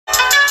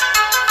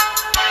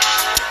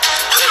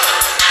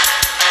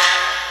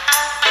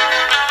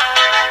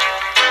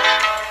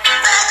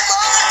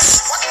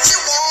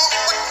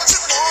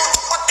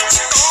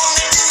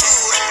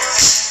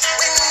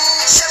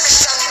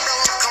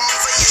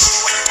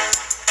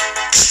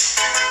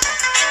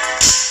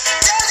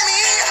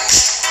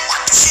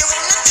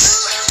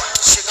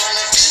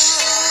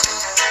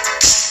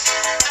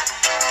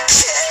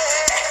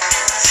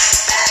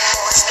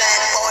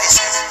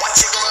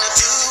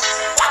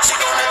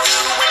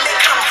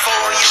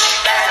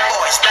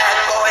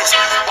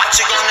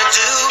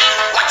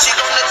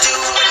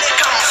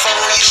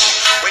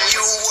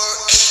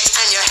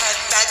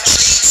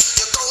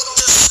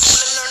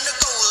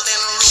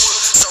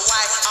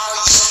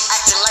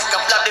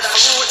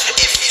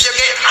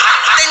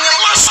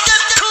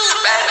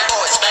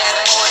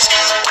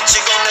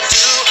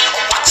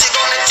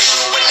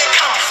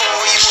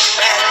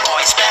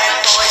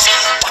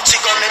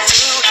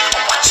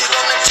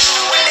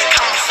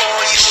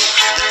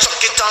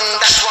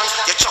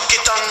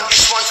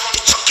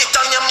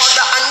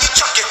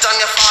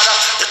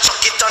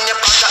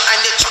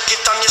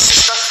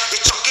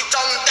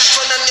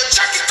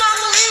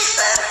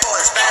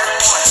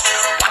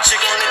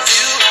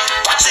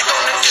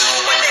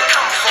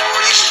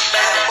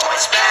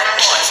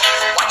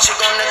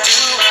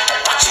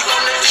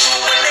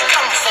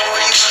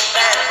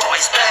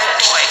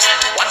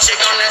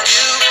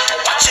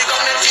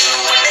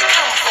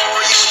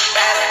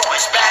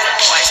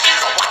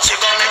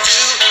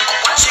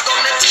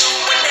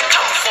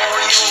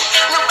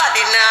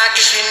nah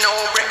give you no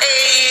break.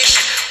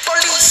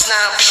 Police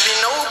nah give you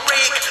no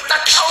break.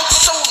 That old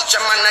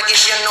soldier man nah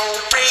give you no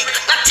break.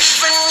 Not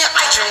even your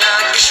hydrant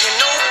nah give you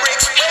no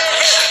breaks.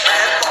 Hey,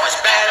 bad boys,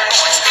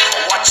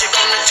 what you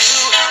gonna do?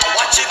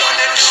 What you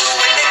gonna do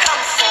when they come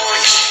for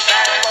you?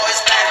 Bad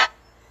boys, bad.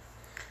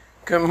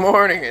 Good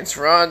morning, it's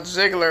Ron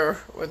Ziegler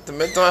with the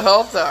Mental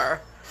Health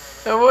Hour.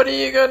 And what are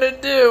you gonna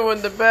do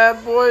when the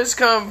bad boys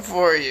come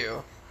for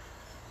you?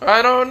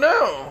 I don't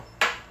know.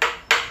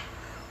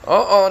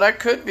 Uh-oh, that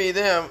could be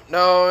them.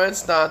 No,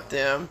 it's not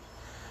them.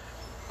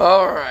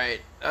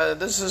 Alright,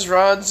 this is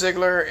Ron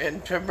Ziegler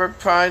in Pembroke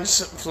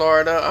Pines,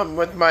 Florida. I'm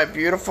with my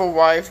beautiful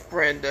wife,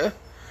 Brenda.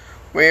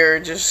 We're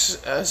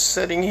just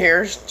sitting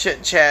here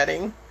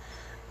chit-chatting.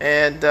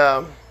 And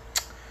I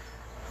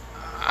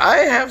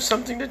have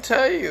something to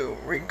tell you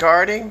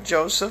regarding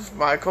Joseph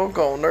Michael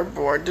Goellner,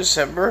 born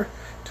December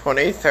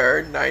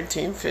 23rd,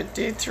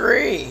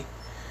 1953.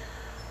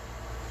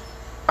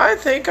 I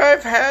think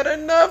I've had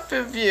enough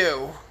of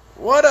you.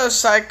 What a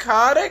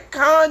psychotic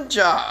con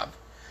job,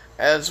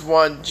 as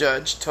one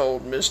judge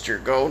told Mr.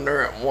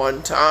 Goellner at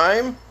one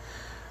time.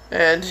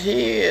 And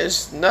he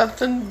is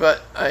nothing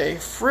but a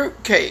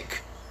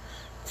fruitcake,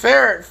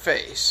 ferret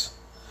face.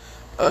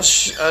 A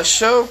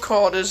show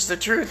called Is the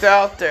Truth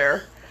Out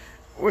There,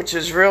 which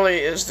is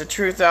the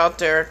truth out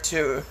there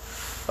to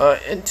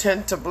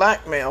intent to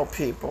blackmail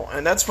people.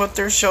 And that's what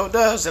their show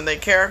does. And they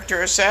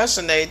character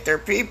assassinate their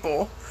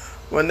people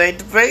when they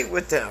debate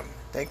with them.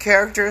 They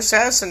character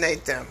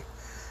assassinate them.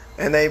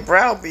 And they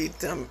browbeat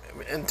them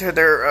into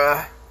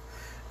their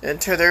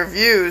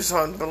views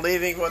on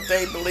believing what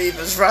they believe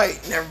is right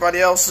and everybody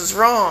else is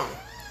wrong.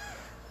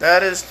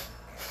 That is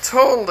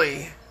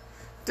totally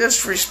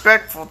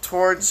disrespectful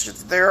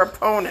towards their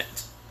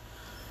opponent.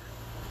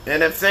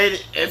 And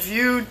if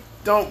you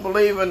don't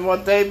believe in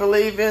what they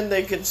believe in,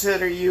 they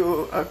consider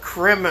you a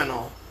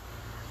criminal.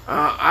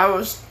 I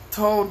was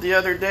told the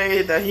other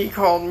day that he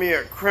called me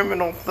a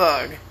criminal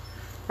thug.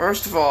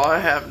 First of all, I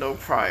have no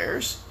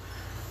priors.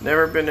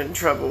 Never been in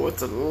trouble with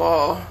the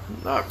law.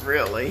 Not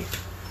really.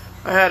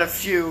 I had a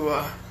few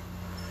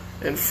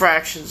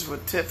infractions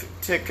with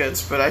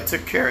tickets, but I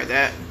took care of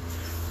that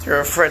through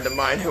a friend of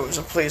mine who was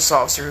a police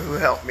officer who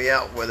helped me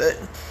out with it.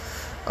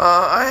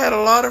 I had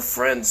a lot of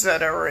friends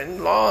that are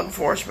in law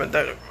enforcement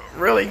that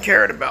really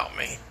cared about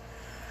me,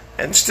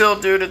 and still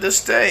do to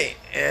this day.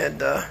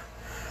 And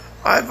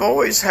I've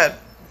always had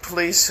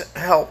police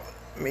help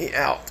me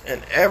out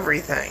in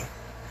everything.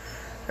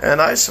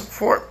 And I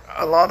support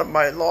a lot of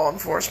my law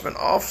enforcement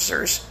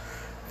officers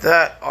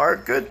that are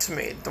good to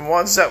me. The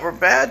ones that were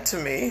bad to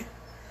me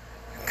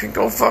can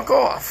go fuck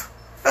off.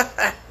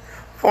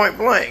 Point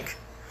blank.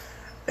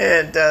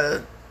 And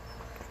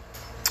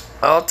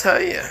I'll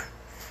tell you,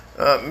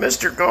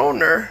 Mr.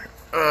 Goellner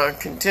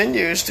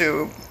continues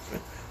to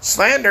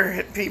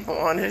slander people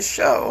on his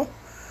show,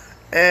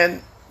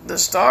 and the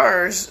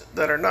stars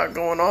that are not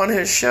going on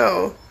his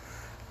show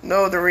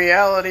know the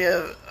reality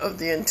of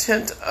the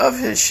intent of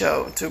his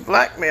show, to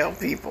blackmail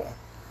people,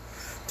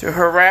 to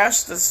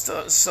harass the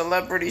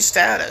celebrity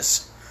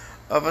status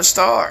of a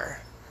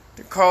star,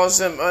 to cause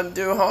them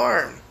undue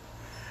harm,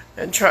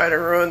 and try to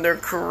ruin their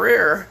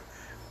career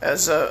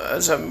as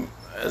an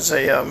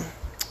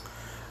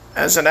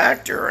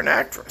actor or an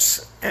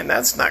actress. And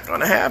that's not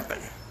going to happen,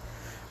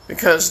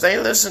 because they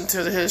listen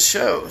to his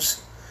shows.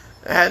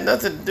 It had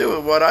nothing to do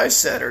with what I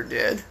said or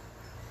did.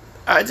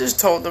 I just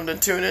told them to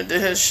tune into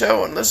his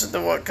show and listen to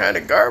what kind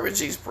of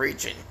garbage he's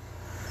preaching.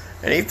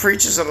 And he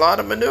preaches a lot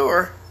of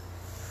manure.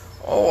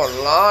 Oh, a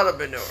lot of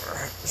manure.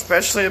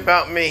 Especially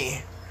about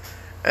me.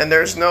 And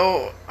there's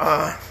no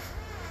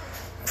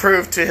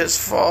proof to his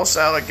false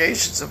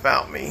allegations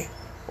about me,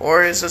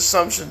 or his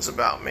assumptions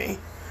about me.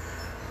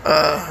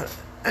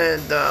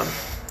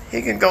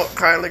 He can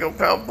kindly go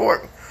pound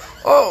pork.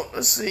 Oh,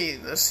 let's see.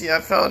 I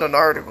found an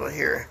article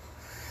here.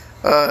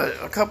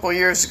 A couple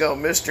years ago,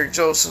 Mr.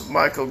 Joseph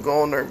Michael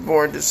Goellner,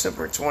 born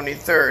December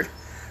 23rd,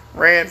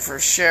 ran for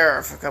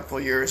sheriff a couple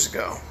years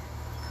ago.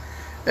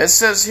 It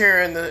says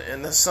here in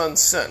the Sun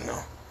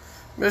Sentinel,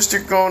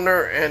 Mr.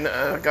 Goellner and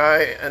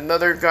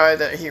another guy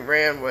that he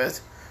ran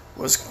with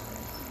was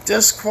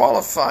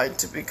disqualified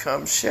to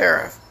become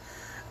sheriff.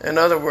 In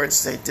other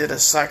words, they did a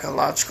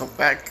psychological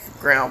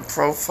background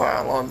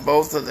profile on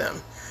both of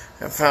them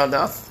and found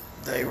out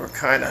they were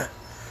kind of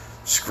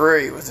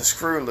screwy with a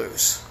screw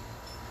loose.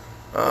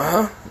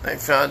 They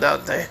found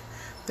out they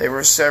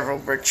were several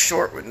bricks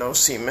short with no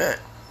cement.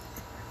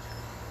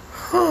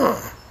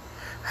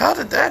 How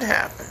did that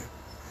happen?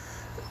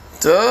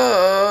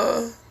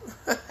 Duh.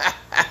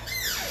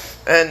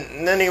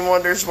 And then he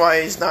wonders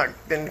why he's not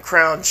been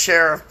crowned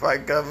sheriff by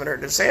Governor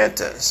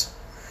DeSantis.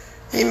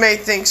 He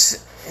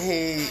thinks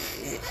he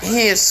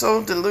is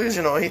so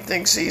delusional. He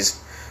thinks he's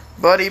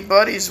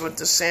buddies with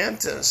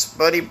DeSantis,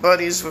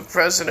 buddies with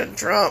President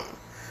Trump,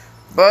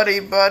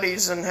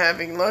 buddies and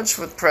having lunch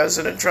with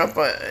President Trump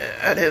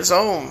at his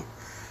home.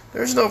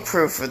 There's no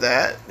proof of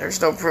that.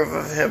 There's no proof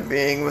of him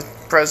being with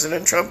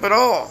President Trump at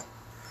all.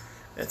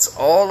 It's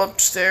all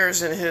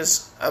upstairs in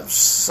his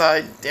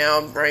upside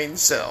down brain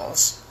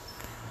cells.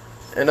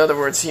 In other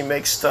words, he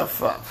makes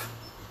stuff up.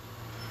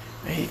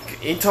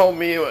 He told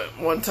me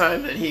one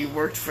time that he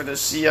worked for the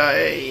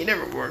CIA. He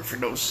never worked for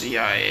no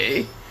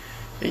CIA.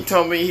 He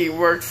told me he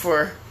worked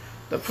for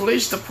the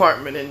police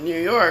department in New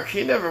York.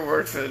 He never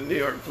worked for the New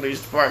York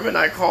Police Department.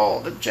 I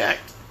called and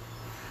checked.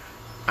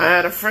 I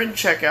had a friend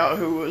check out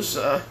who was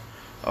a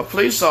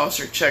police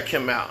officer check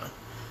him out.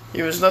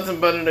 He was nothing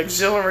but an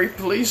auxiliary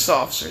police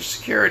officer,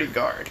 security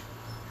guard.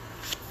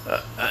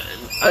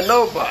 A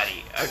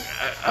nobody.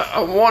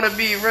 A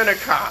wannabe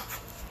rent-a-cop.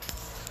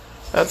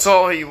 That's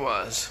all he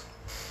was.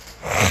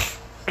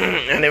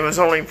 And it was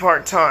only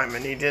part-time,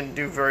 and he didn't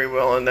do very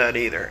well in that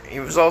either. He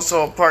was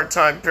also a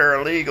part-time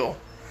paralegal,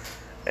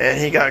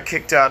 and he got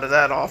kicked out of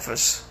that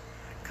office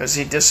because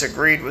he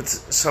disagreed with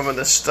some of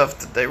the stuff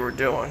that they were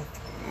doing.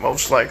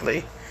 Most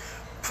likely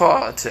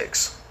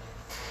politics.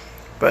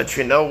 But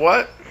you know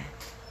what?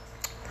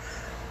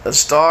 The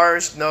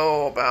stars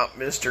know about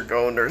Mr.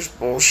 Goldner's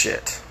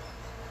bullshit.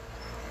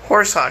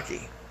 Horse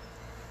hockey.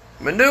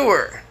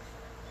 Manure.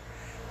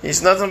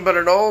 He's nothing but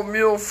an old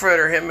mule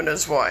fritter, him and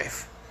his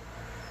wife.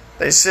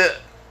 They sit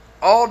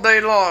all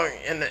day long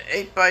in the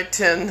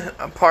 8x10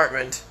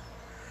 apartment,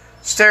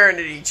 staring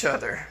at each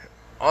other,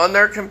 on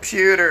their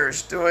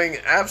computers, doing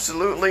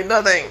absolutely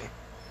nothing.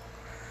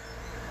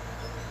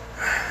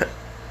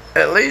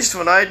 At least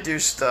when I do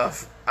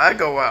stuff, I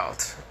go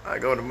out. I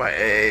go to my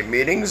AA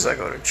meetings, I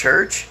go to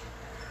church.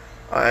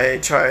 I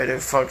try to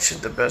function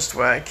the best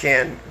way I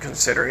can,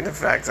 considering the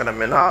fact that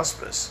I'm in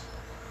hospice.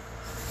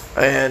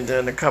 And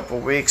in a couple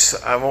weeks,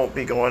 I won't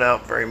be going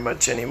out very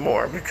much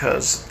anymore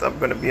because I'm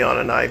going to be on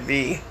an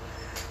IV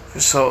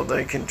so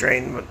they can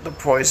drain the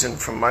poison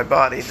from my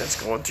body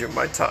that's going through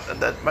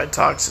that my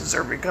toxins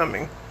are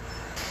becoming,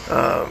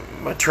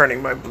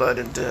 turning my blood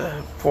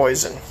into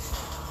poison.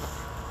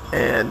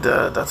 And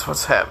that's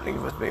what's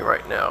happening with me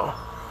right now,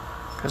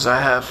 because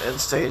I have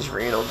end-stage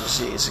renal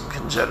disease and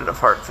congenital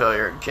heart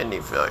failure and kidney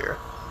failure.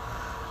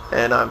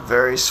 And I'm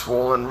very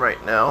swollen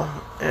right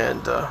now,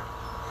 and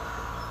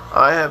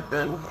I have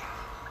been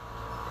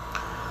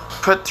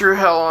put through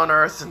hell on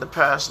earth in the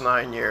past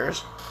 9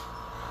 years,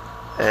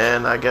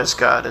 and I guess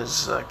God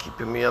is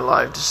keeping me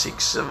alive to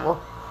seek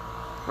civil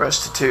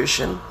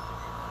restitution,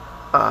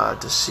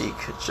 to seek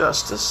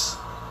justice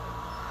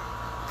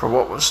for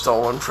what was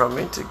stolen from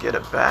me, to get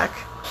it back,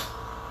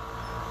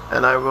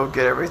 and I will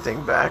get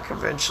everything back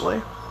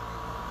eventually.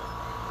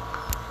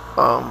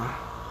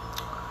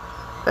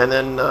 And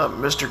then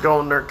Mr.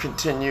 Goldner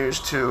continues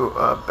to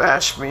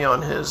bash me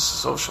on his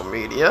social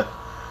media,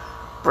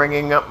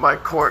 bringing up my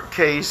court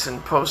case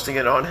and posting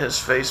it on his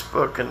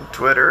Facebook and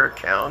Twitter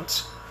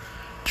accounts,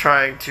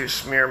 trying to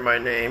smear my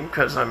name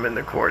because I'm in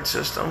the court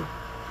system.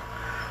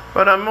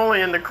 But I'm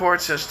only in the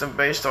court system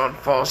based on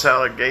false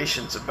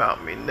allegations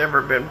about me,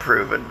 never been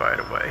proven, by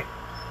the way,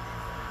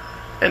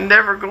 and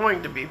never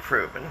going to be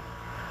proven.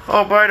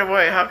 Oh, by the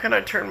way, how can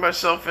I turn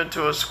myself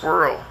into a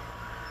squirrel?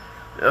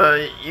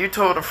 You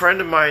told a friend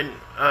of mine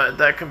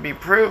that can be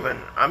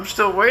proven. I'm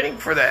still waiting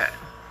for that.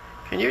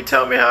 Can you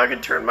tell me how I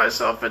can turn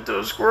myself into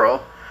a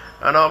squirrel?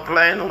 And I'll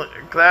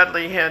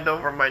gladly hand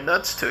over my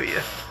nuts to you.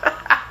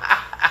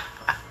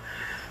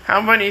 How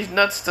many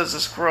nuts does a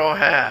squirrel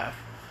have?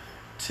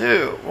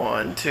 2.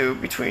 1, 2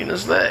 between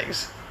his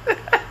legs.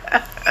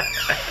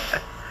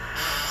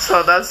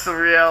 So that's the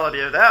reality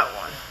of that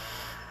one.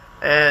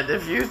 And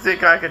if you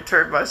think I can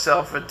turn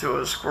myself into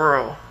a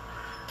squirrel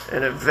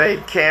and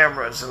evade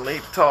cameras and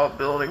leap tall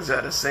buildings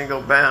at a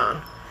single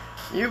bound,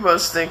 you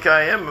must think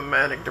I am a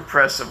manic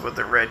depressive with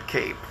a red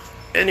cape.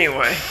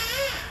 Anyway,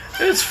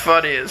 it's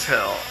funny as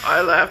hell.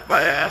 I laughed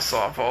my ass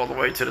off all the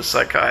way to the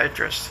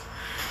psychiatrist.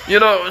 You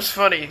know, it was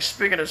funny.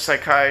 Speaking of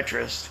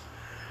psychiatrist,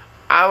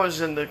 I was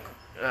in the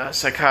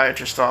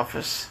psychiatrist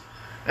office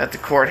at the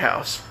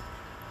courthouse.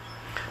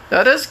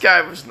 Now, this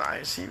guy was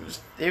nice.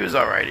 He was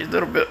all right. He's a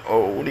little bit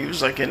old. He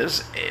was like in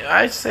his,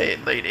 I'd say,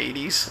 late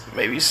 80s,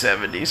 maybe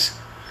 70s.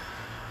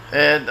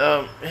 And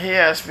he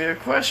asked me a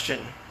question.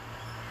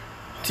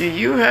 Do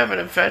you have an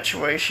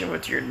infatuation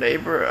with your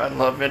neighbor, a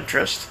love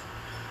interest?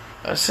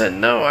 I said,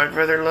 no, I'd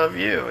rather love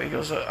you. He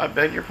goes, I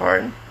beg your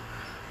pardon?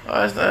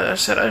 I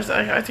said,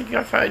 I think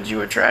I find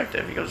you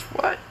attractive. He goes,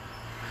 what?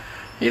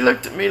 He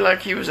looked at me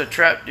like he was a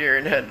trapped deer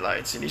in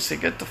headlights, and he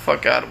said, get the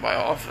fuck out of my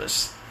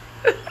office.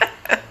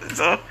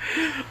 So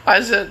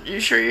I said, you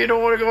sure you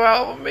don't want to go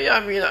out with me?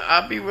 I mean,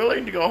 I'd be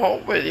willing to go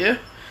home with you.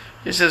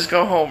 He says,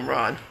 go home,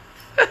 Ron.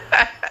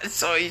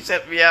 So he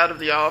sent me out of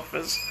the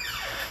office,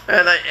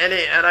 and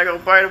I go,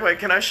 by the way,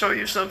 can I show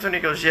you something? He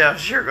goes, yeah,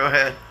 sure, go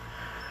ahead.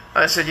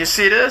 I said, you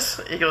see this?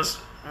 He goes,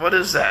 what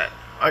is that?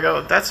 I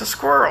go, that's a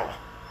squirrel.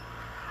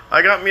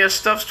 I got me a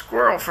stuffed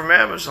squirrel from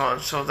Amazon,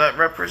 so that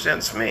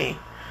represents me.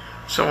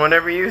 So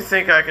whenever you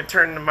think I can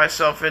turn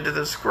myself into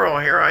the squirrel,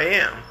 here I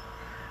am.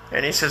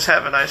 And he says,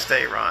 have a nice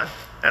day, Ron.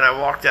 And I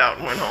walked out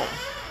and went home.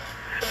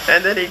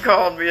 And then he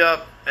called me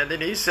up, and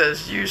then he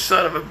says, you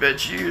son of a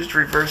bitch, you used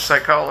reverse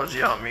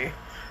psychology on me.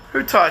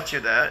 Who taught you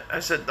that?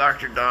 I said,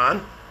 Dr.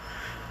 Don.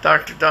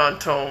 Dr. Don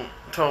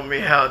told me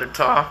how to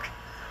talk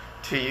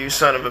to you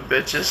son of a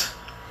bitches.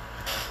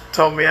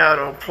 told me how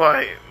to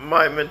apply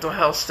my mental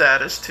health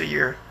status to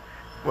your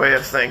way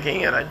of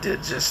thinking, and I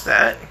did just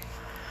that.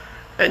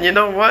 And you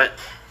know what?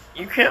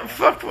 You can't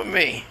fuck with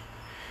me.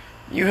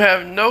 You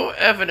have no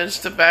evidence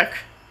to back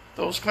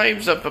those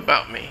claims up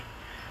about me.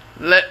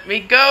 Let me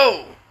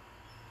go.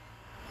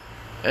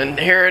 And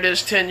here it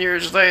is 10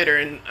 years later,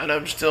 and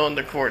I'm still in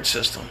the court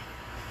system.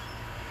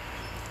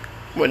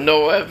 With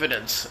no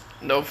evidence,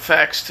 no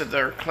facts to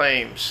their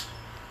claims.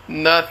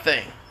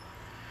 Nothing.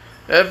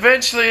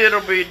 Eventually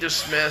it'll be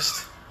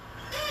dismissed.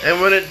 And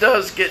when it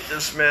does get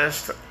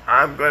dismissed,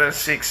 I'm going to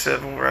seek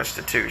civil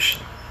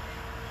restitution.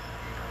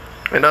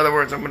 In other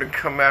words, I'm going to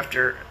come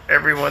after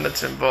everyone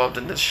that's involved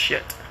in this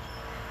shit.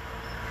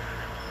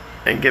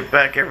 And get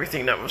back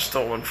everything that was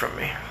stolen from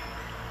me.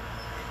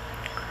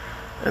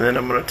 And then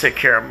I'm going to take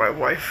care of my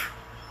wife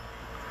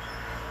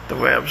the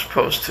way I'm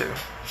supposed to.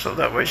 So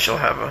that way she'll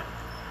have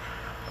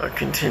a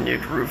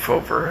continued roof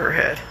over her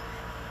head.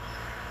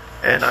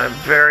 And I'm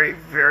very,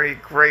 very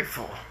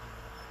grateful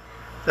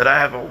that I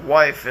have a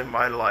wife in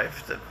my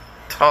life that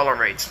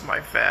tolerates my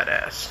fat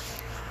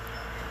ass.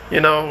 You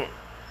know,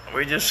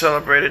 we just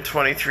celebrated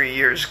 23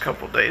 years a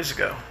couple days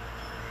ago.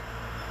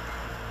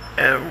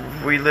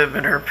 And we live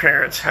in her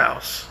parents'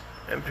 house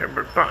in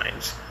Pembroke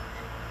Pines.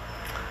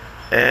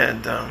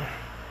 And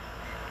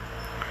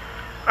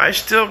I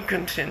still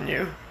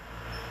continue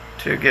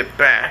to get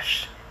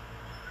bashed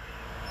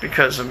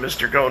because of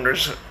Mr.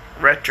 Goner's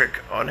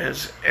rhetoric on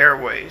his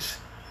airways.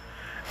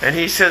 And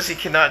he says he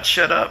cannot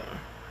shut up.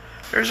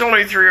 There's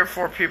only 3 or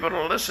 4 people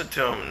to listen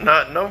to him.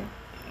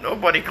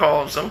 Nobody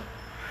calls him.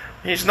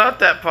 He's not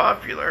that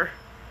popular.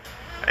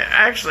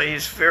 Actually,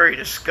 he's very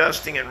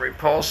disgusting and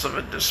repulsive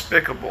and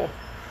despicable,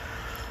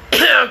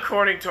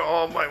 according to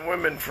all my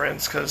women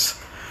friends,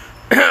 because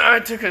I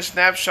took a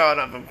snapshot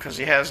of him because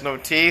he has no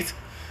teeth,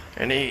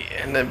 and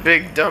the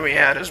big dummy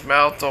had his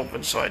mouth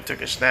open, so I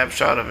took a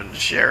snapshot of it and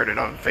shared it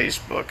on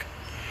Facebook.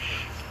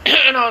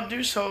 And I'll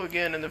do so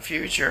again in the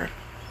future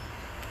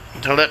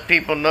to let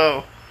people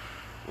know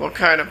what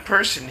kind of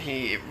person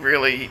he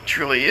really,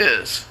 truly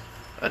is.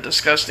 A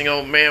disgusting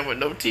old man with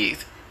no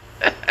teeth.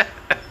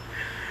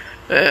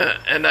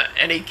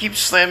 And he keeps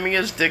slamming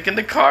his dick in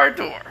the car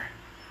door.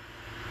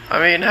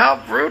 I mean,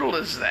 how brutal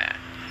is that?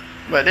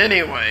 But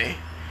anyway,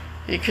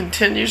 he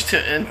continues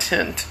to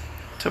intend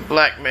to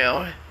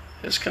blackmail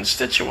his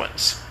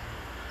constituents.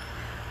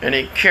 And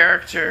he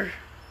character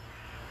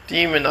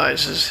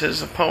demonizes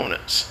his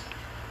opponents.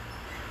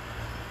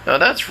 Now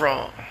that's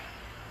wrong.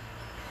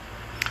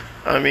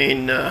 I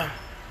mean,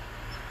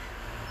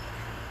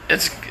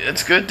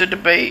 it's good to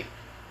debate,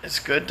 it's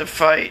good to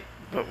fight,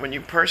 but when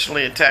you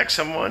personally attack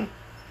someone,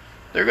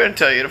 they're going to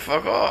tell you to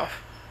fuck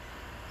off.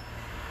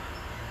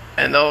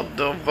 And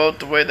they'll vote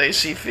the way they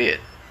see fit.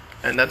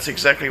 And that's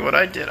exactly what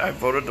I did. I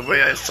voted the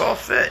way I saw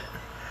fit.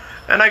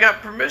 And I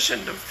got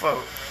permission to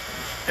vote.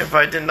 If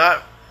I did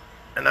not,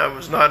 and I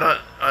was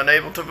not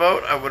unable to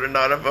vote, I would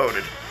not have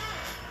voted.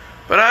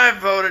 But I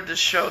voted to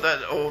show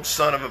that old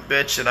son of a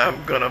bitch that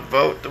I'm going to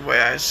vote the way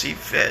I see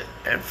fit.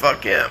 And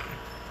fuck him.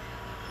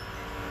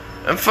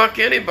 And fuck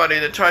anybody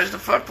that tries to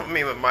fuck with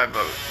me with my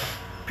vote.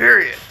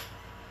 Period.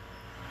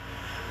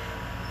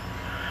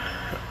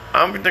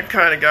 I'm the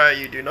kind of guy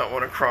you do not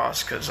want to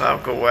cross, because I'll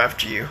go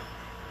after you.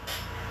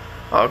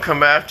 I'll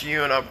come after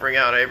you and I'll bring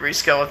out every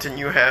skeleton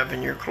you have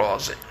in your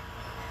closet.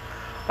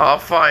 I'll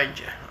find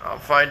you. I'll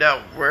find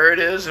out where it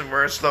is and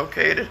where it's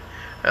located,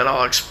 and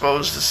I'll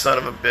expose the son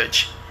of a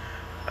bitch.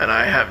 And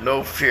I have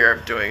no fear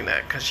of doing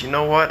that, because you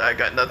know what? I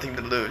got nothing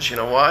to lose. You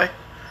know why?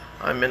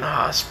 I'm in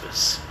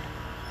hospice.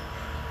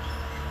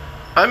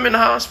 I'm in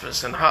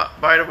hospice, and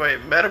by the way,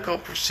 medical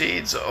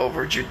proceeds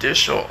over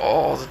judicial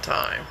all the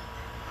time.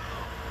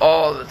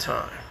 All the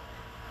time.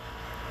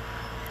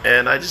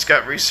 And I just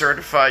got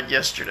recertified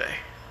yesterday.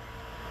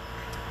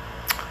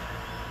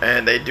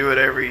 And they do it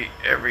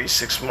every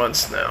 6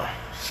 months now.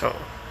 So,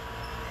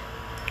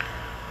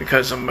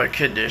 because of my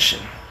condition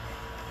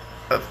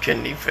of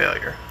kidney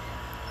failure.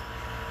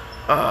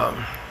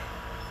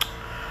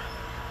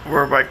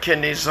 Where my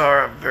kidneys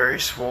are very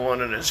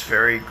swollen and it's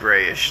very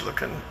grayish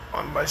looking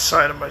on my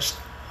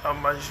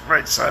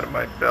right side of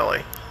my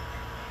belly.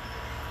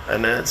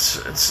 And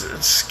it's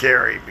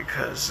scary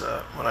because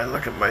when I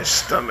look at my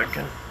stomach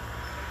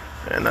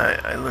and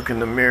I look in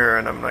the mirror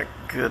and I'm like,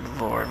 good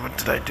Lord, what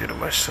did I do to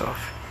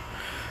myself?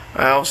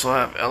 I also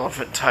have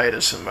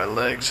elephantitis in my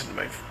legs and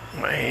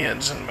my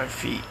hands and my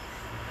feet.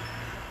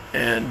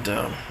 And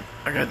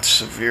I got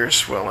severe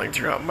swelling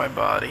throughout my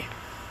body.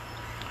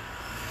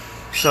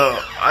 So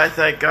I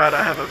thank God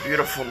I have a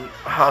beautiful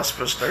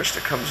hospice nurse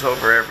that comes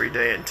over every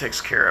day and takes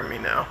care of me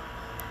now.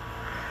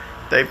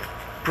 They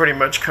pretty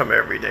much come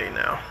every day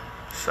now.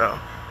 So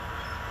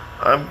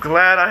I'm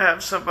glad I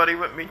have somebody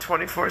with me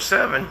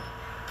 24/7.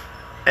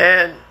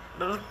 And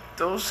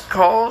those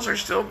calls are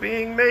still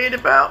being made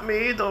about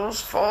me, those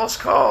false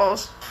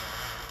calls.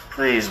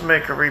 Please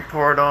make a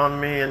report on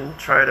me and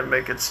try to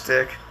make it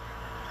stick.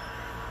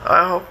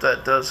 I hope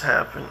that does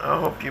happen. I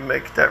hope you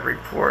make that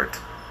report.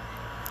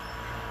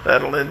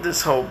 That'll end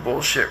this whole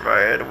bullshit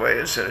right away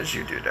as soon as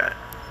you do that.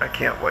 I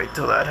can't wait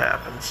till that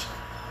happens.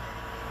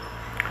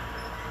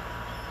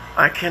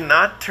 I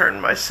cannot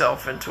turn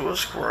myself into a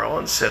squirrel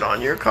and sit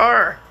on your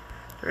car.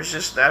 There's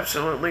just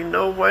absolutely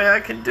no way I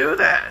can do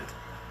that.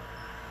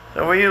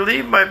 Now, will you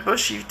leave my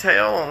bushy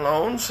tail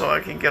alone so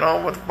I can get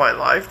on with my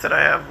life that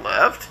I have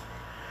left?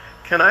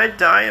 Can I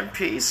die in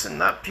peace and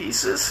not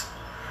pieces?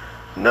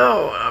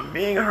 No, I'm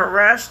being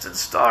harassed and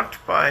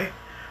stalked by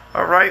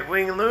a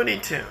right-wing Looney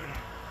Tune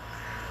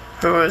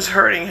who is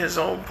hurting his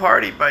own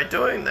party by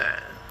doing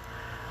that.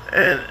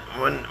 And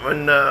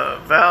when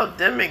Val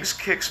Demings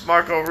kicks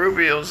Marco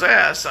Rubio's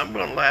ass, I'm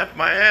going to laugh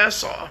my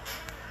ass off.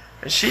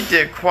 And she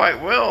did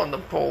quite well in the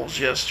polls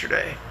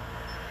yesterday.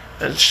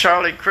 And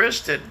Charlie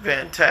Crist did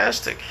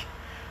fantastic.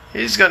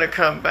 He's going to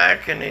come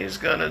back and he's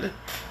going to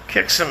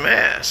kick some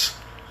ass.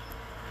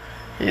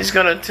 He's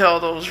going to tell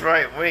those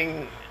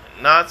right-wing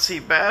Nazi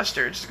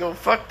bastards to go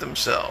fuck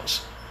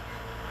themselves.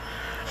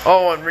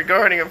 Oh, and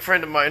regarding a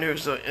friend of mine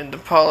who's into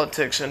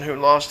politics and who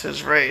lost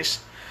his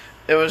race,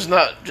 it was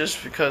not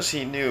just because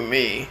he knew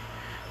me.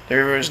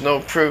 There was no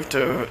proof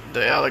to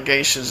the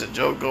allegations that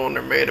Joe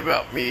Goldner made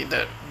about me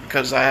that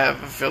because I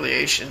have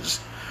affiliations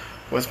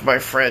with my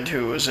friend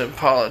who was in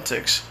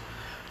politics,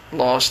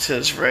 lost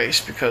his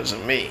race because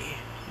of me.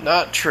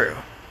 Not true.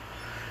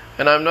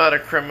 And I'm not a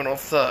criminal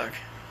thug.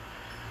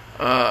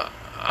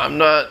 I'm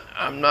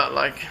not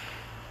like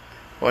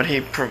what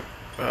he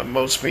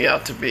promotes me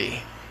out to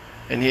be.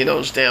 And he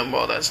knows damn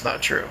well that's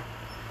not true.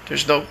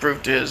 There's no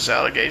proof to his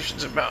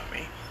allegations about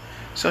me.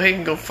 So he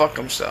can go fuck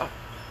himself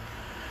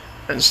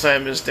and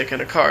slam his dick in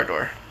a car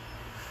door.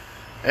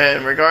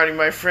 And regarding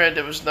my friend,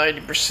 it was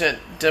 90%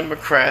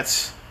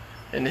 Democrats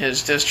in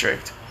his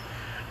district.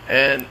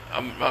 And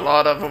a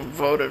lot of them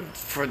voted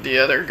for the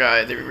other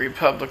guy, the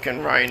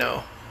Republican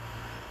Rhino,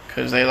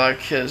 because they like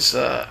his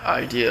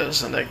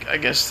ideas, and I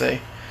guess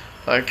they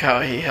like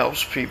how he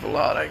helps people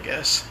out, I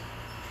guess.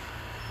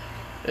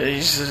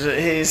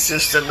 He's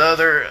just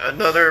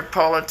another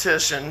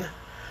politician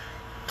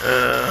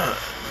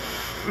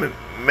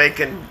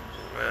making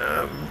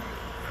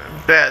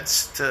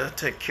bets to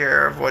take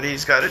care of what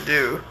he's got to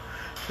do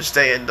to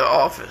stay into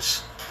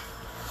office.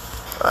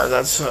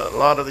 That's a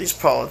lot of these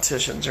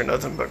politicians are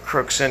nothing but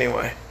crooks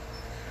anyway.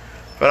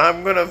 But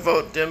I'm going to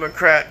vote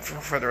Democrat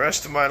for the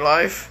rest of my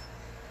life.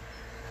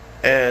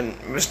 And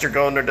Mr.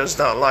 Goldner does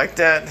not like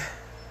that.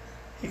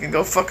 He can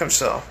go fuck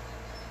himself.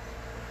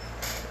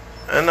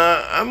 And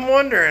I'm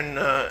wondering,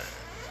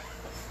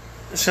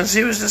 since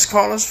he was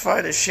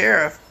disqualified as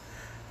sheriff,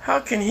 how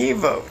can he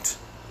vote?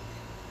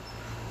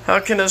 How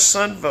can his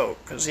son vote?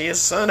 Because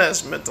his son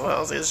has mental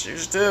health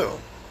issues too.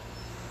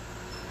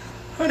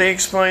 How do you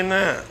explain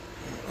that?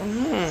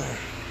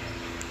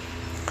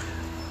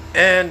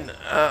 And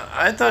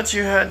I thought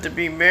you had to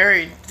be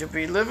married to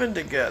be living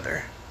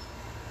together.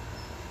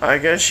 I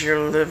guess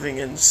you're living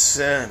in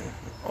sin.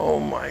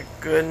 Oh my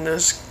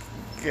goodness.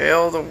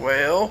 Gail the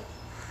Whale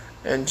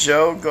and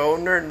Joe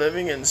Goldner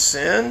living in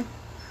sin?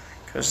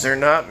 Because they're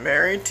not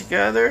married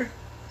together?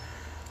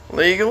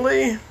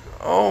 Legally?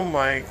 Oh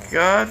my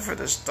God, for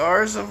the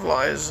stars of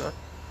Liza.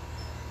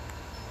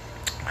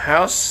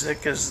 How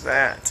sick is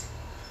that?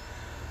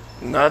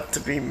 Not to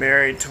be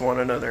married to one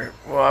another.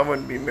 Well, I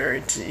wouldn't be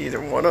married to either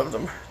one of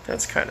them.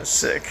 That's kind of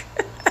sick.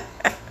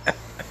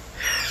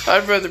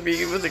 I'd rather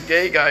be with a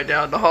gay guy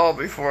down the hall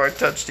before I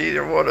touched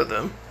either one of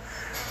them.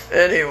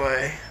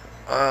 Anyway,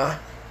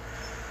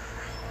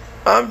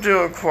 I'm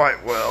doing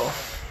quite well,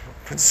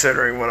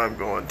 considering what I'm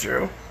going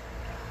through.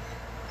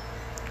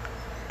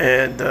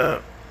 And,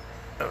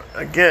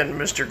 again,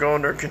 Mr.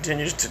 Goldner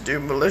continues to do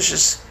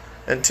malicious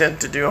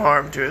intent to do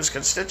harm to his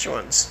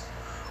constituents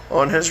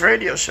on his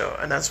radio show,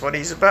 and that's what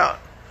he's about.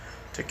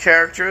 To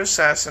character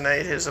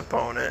assassinate his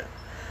opponent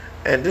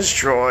and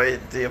destroy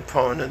the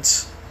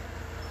opponent's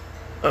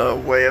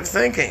way of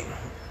thinking.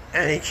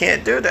 And he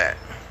can't do that.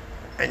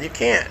 And you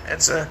can't.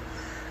 It's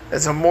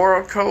a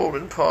moral code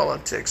in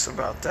politics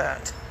about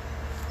that.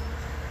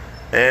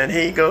 And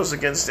he goes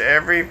against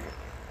every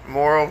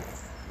moral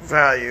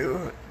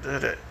value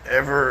that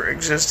ever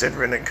existed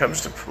when it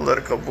comes to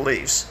political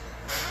beliefs.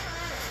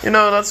 You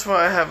know, that's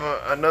why I have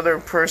another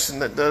person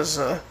that does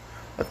a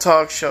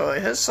talk show.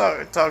 His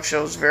talk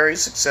show is very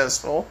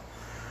successful,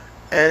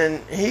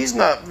 and he's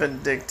not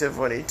vindictive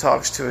when he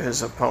talks to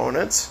his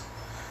opponents.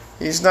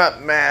 He's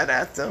not mad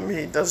at them.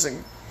 He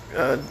doesn't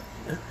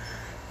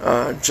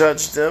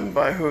judge them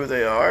by who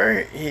they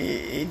are.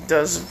 He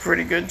does a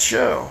pretty good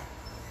show.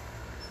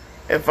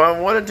 If I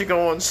wanted to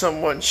go on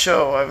someone's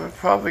show, I would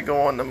probably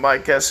go on the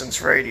Mike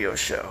Essence radio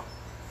show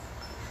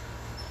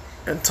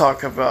and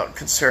talk about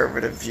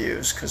conservative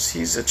views, because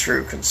he's a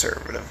true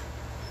conservative.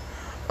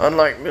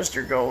 Unlike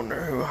Mr.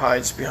 Goldner, who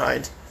hides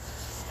behind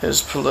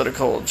his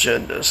political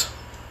agendas.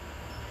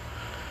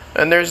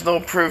 And there's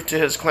no proof to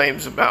his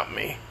claims about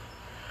me.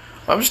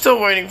 I'm still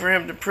waiting for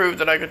him to prove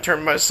that I could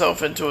turn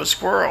myself into a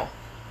squirrel.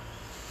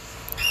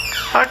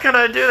 How can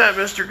I do that,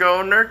 Mr.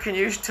 Goldner? Can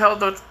you tell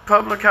the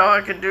public how I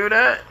can do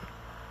that?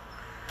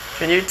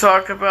 Can you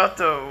talk about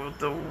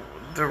the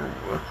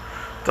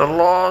the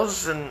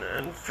laws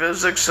and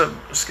physics of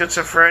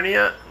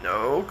schizophrenia?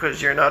 No,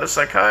 because you're not a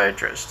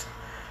psychiatrist.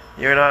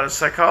 You're not a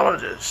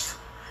psychologist.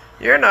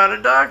 You're not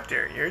a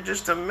doctor. You're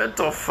just a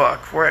mental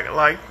fuck,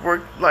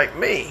 like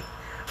me.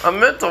 A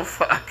mental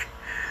fuck.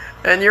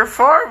 And you're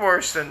far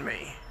worse than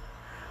me.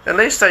 At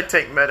least I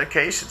take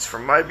medications for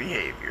my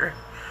behavior.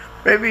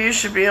 Maybe you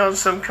should be on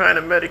some kind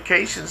of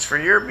medications for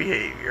your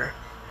behavior.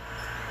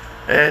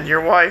 And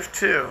your wife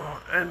too.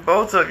 And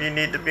both of you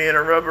need to be in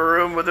a rubber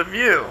room with a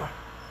view.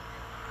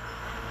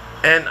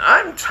 And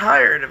I'm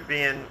tired of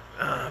being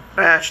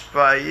bashed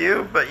by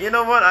you, but you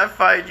know what? I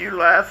find you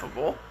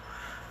laughable.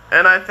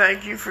 And I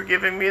thank you for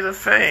giving me the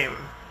fame.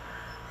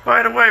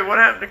 By the way, what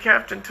happened to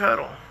Captain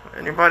Tuttle?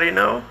 Anybody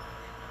know?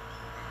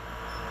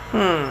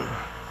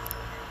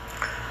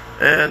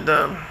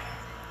 And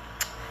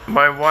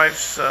my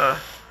wife's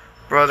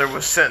brother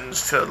was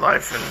sentenced to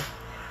life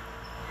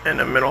in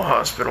a mental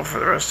hospital for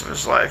the rest of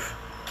his life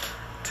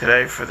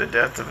today for the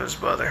death of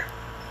his mother.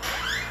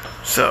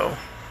 So,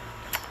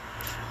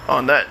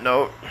 on that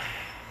note,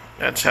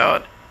 that's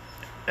how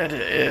it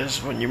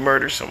is when you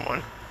murder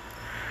someone.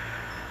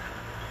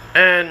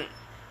 And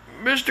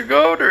Mr.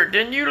 Golder,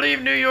 didn't you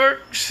leave New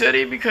York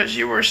City because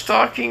you were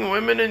stalking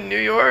women in New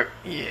York?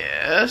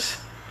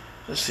 Yes.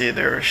 Let's see,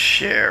 there was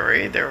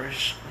Sherry. There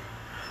was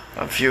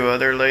a few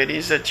other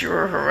ladies that you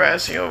were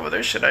harassing over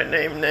there. Should I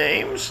name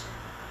names?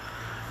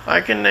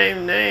 I can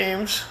name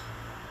names.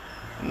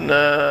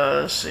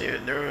 No, let's see.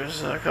 There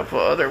was a couple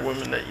other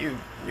women that you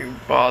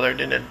bothered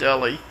in a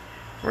deli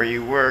where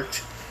you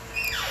worked.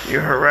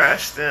 You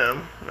harassed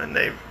them, and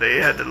they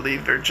had to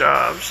leave their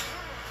jobs.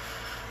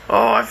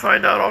 Oh, I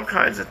find out all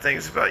kinds of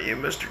things about you,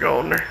 Mr.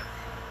 Goldner.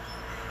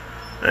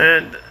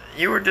 And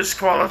you were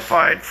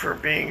disqualified for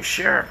being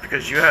sheriff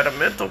because you had a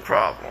mental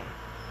problem.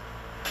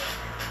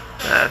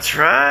 That's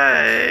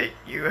right.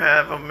 You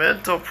have a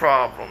mental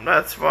problem.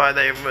 That's why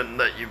they wouldn't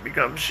let you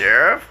become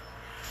sheriff.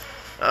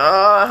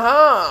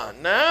 Uh-huh.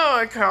 Now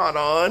I caught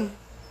on.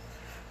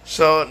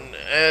 So,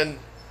 and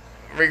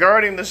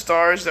regarding the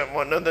stars that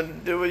want nothing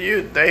to do with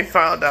you, they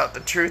found out the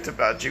truth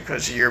about you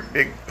because of your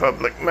big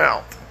public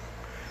mouth.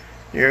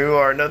 You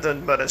are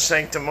nothing but a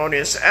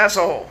sanctimonious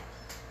asshole.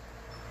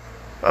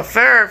 A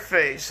fair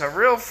face, a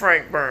real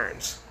Frank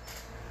Burns.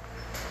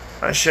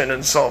 I shouldn't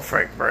insult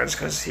Frank Burns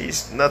because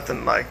he's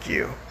nothing like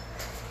you.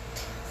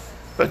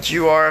 But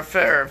you are a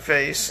fair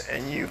face,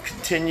 and you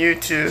continue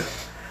to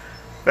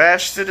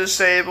bash the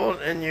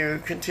disabled, and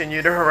you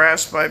continue to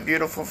harass my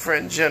beautiful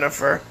friend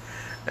Jennifer.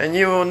 And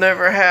you will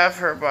never have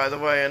her, by the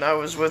way, and I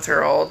was with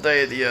her all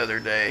day the other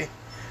day,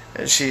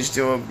 and she's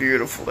doing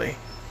beautifully.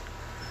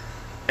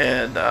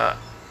 And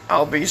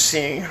I'll be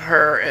seeing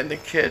her and the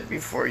kid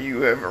before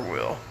you ever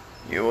will.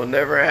 You will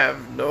never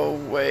have, no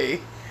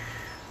way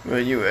will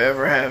you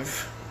ever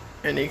have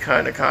any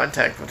kind of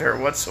contact with her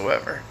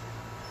whatsoever.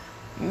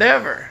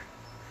 Never.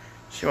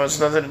 She wants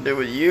nothing to do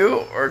with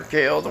you or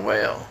Gail the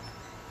Whale.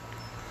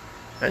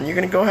 And you're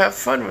going to go have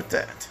fun with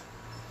that.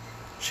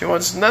 She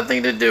wants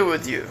nothing to do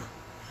with you.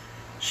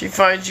 She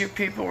finds you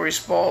people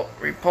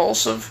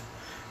repulsive,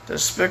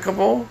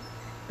 despicable,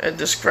 and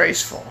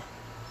disgraceful.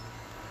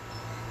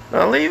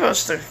 Now leave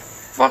us the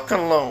fuck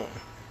alone.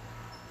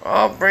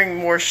 I'll bring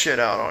more shit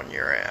out on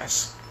your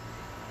ass.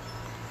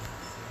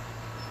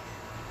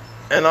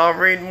 And I'll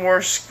read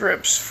more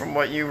scripts from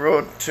what you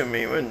wrote to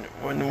me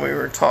when we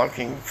were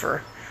talking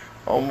for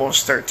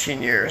almost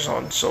 13 years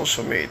on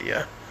social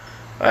media.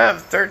 I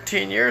have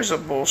 13 years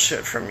of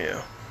bullshit from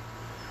you.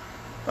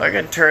 I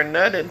can turn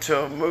that into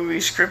a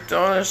movie script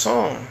on its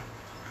own.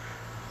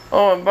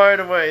 Oh, and by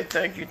the way,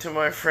 thank you to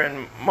my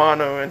friend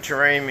Mano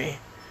Interami,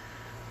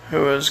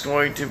 who is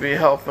going to be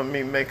helping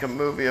me make a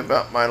movie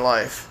about my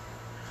life.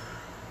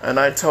 And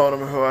I told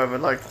him who I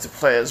would like to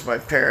play as my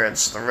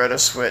parents, Loretta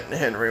Swit and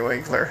Henry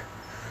Winkler.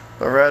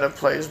 Loretta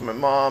plays my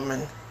mom,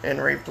 and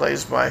Henry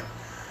plays my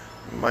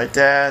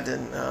dad,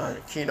 and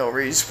Keanu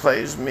Reeves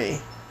plays me.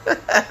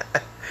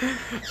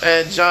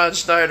 And John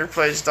Schneider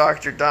plays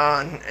Dr.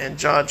 Don, and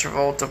John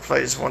Travolta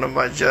plays one of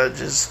my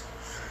judges.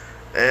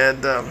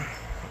 And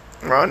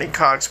Ronnie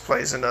Cox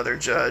plays another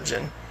judge,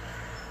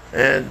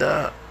 and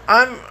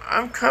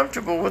I'm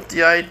comfortable with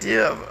the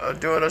idea of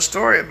doing a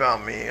story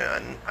about me,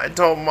 and I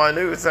told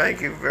Manu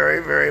thank you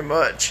very, very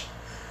much.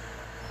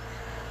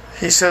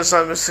 He says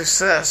I'm a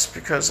success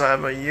because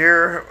I'm a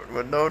year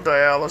with no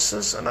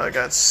dialysis, and I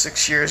got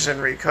 6 years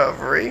in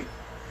recovery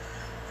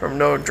from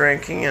no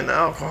drinking and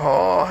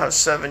alcohol. I'll have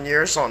 7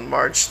 years on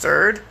March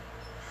 3rd.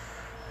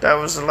 That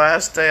was the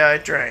last day I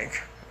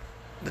drank.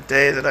 The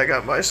day that I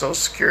got my Social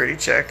Security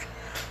check,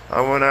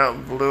 I went out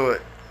and blew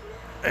it,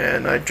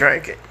 and I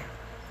drank it.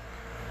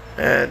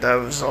 And I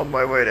was on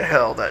my way to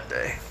hell that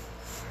day.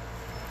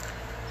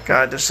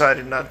 God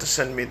decided not to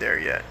send me there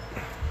yet.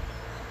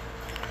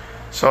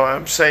 So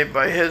I'm saved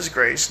by His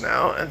grace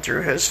now, and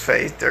through His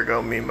faith, there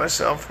go me,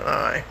 myself, and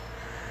I.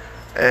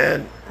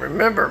 And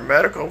remember,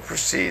 medical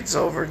proceeds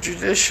over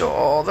judicial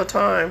all the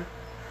time.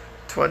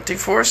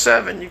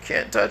 24/7, you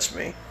can't touch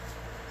me.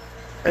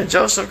 And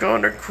Joseph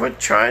Goldner, quit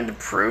trying to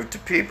prove to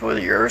people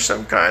that you're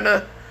some kind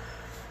of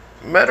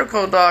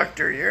medical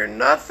doctor. You're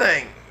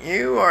nothing.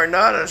 You are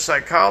not a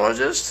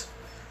psychologist.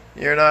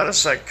 You're not a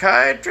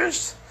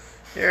psychiatrist.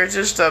 You're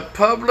just a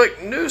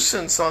public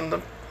nuisance on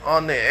the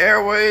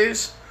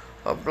airways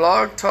of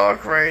Blog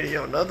Talk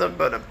Radio. Nothing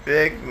but a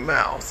big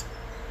mouth.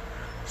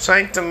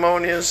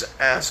 Sanctimonious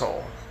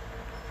asshole.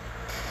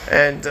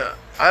 And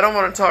I don't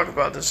want to talk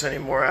about this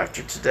anymore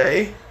after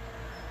today.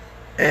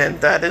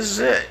 And that is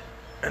it.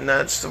 And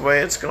that's the way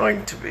it's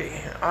going to be.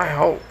 I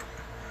hope.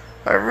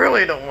 I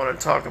really don't want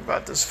to talk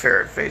about this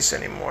ferret face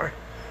anymore.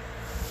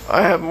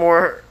 I have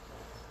more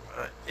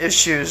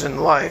issues in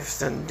life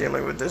than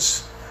dealing with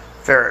this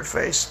ferret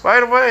face. By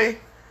the way,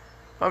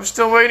 I'm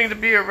still waiting to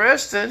be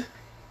arrested.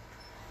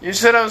 You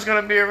said I was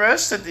going to be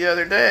arrested the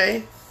other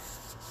day.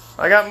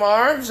 I got my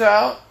arms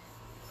out.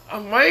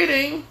 I'm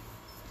waiting.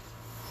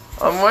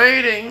 I'm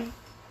waiting.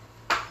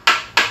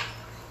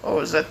 Oh,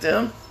 is that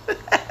them?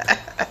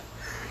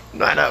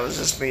 No, that was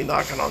just me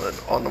knocking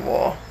on the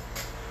wall.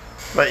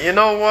 But you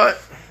know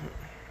what?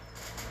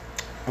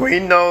 We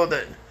know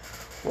that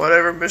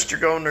whatever Mr.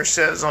 Goldner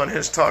says on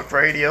his talk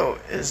radio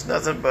is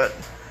nothing but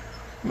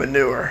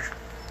manure.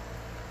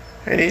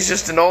 And he's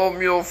just an old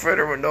mule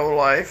fritter with no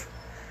life.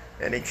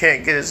 And he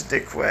can't get his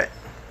dick wet.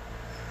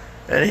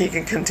 And he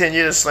can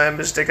continue to slam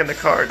his dick in the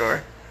car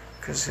door.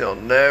 Because he'll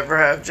never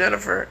have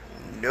Jennifer.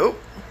 Nope.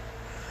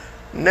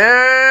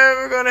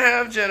 Never gonna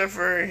have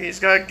Jennifer. He's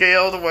got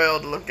Gail the Whale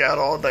to look out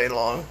all day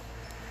long.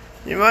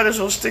 You might as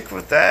well stick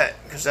with that,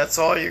 because that's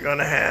all you're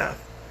gonna have.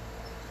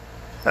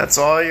 That's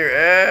all you're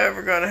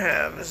ever gonna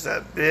have, is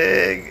that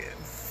big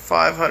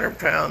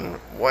 500-pound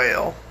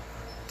whale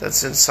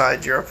that's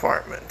inside your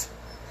apartment.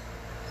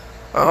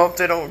 I hope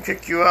they don't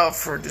kick you out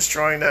for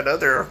destroying that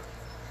other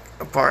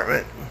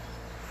apartment.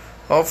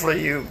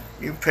 Hopefully you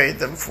paid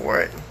them for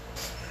it.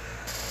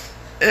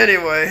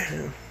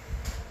 Anyway,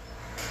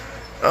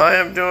 I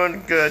am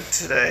doing good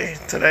today.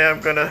 Today I'm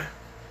gonna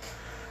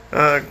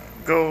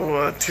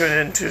go tune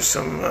into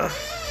some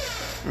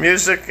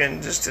music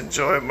and just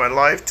enjoy my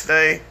life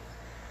today.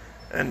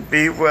 And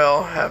be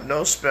well, have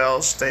no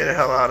spells, stay the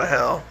hell out of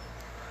hell.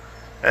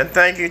 And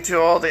thank you to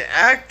all the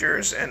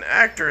actors and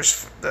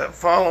actors that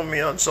follow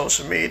me on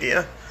social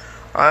media.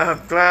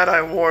 I'm glad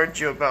I warned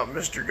you about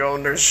Mr.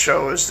 Goldner's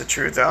show Is the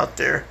Truth Out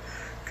There,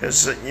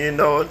 because you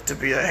know it to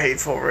be a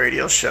hateful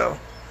radio show.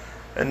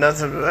 And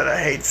nothing but a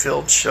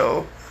hate-filled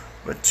show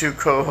with two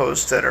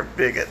co-hosts that are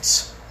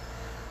bigots.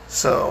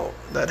 So,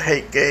 that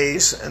hate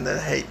gays and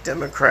that hate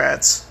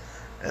Democrats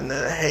and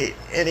that hate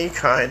any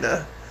kind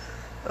of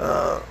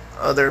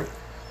other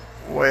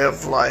way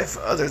of life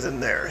other than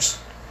theirs.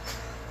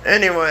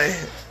 Anyway,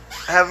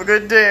 have a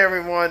good day,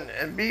 everyone,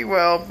 and be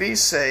well, be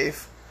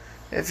safe.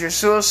 If you're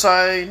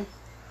suicide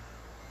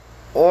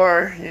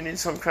or you need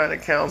some kind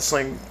of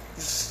counseling,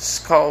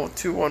 just call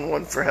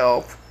 211 for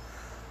help.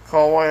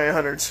 Call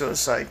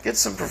 1-800-SUICIDE. Get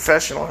some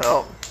professional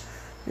help.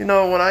 You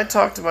know, when I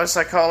talk to my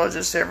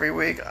psychologist every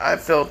week, I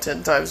feel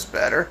 10 times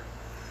better.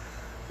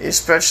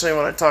 Especially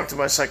when I talk to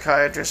my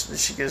psychiatrist and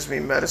she gives me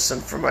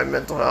medicine for my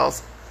mental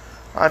health.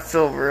 I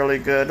feel really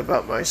good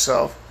about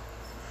myself.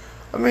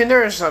 I mean,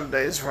 there are some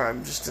days where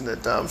I'm just in the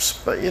dumps,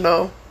 but you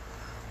know,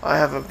 I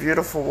have a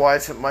beautiful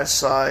wife at my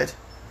side,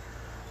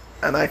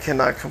 and I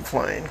cannot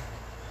complain.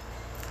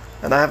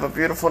 And I have a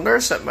beautiful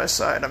nurse at my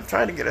side. I'm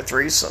trying to get a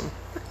threesome.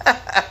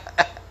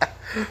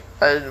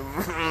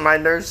 My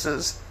nurse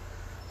is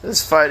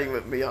fighting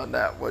with me on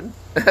that one.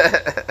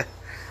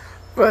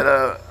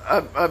 But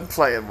I'm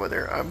playing with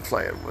her. I'm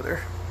playing with her.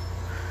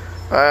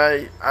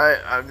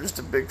 I'm just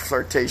a big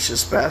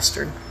flirtatious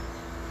bastard.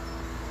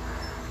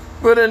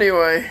 But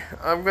anyway,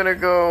 I'm gonna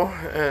go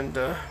and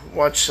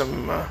watch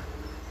some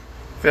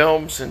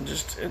films and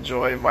just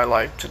enjoy my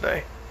life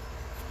today.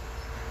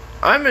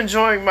 I'm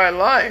enjoying my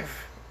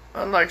life,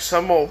 unlike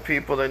some old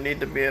people that need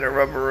to be in a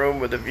rubber room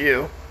with a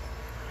view.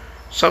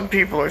 Some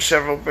people are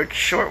several bricks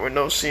short with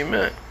no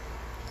cement.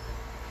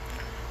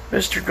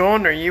 Mr.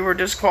 Goldner, you were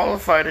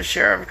disqualified as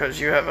sheriff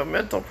because you have a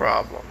mental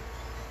problem.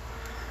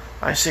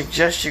 I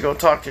suggest you go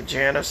talk to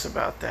Janice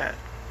about that.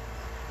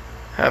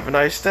 Have a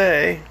nice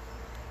day.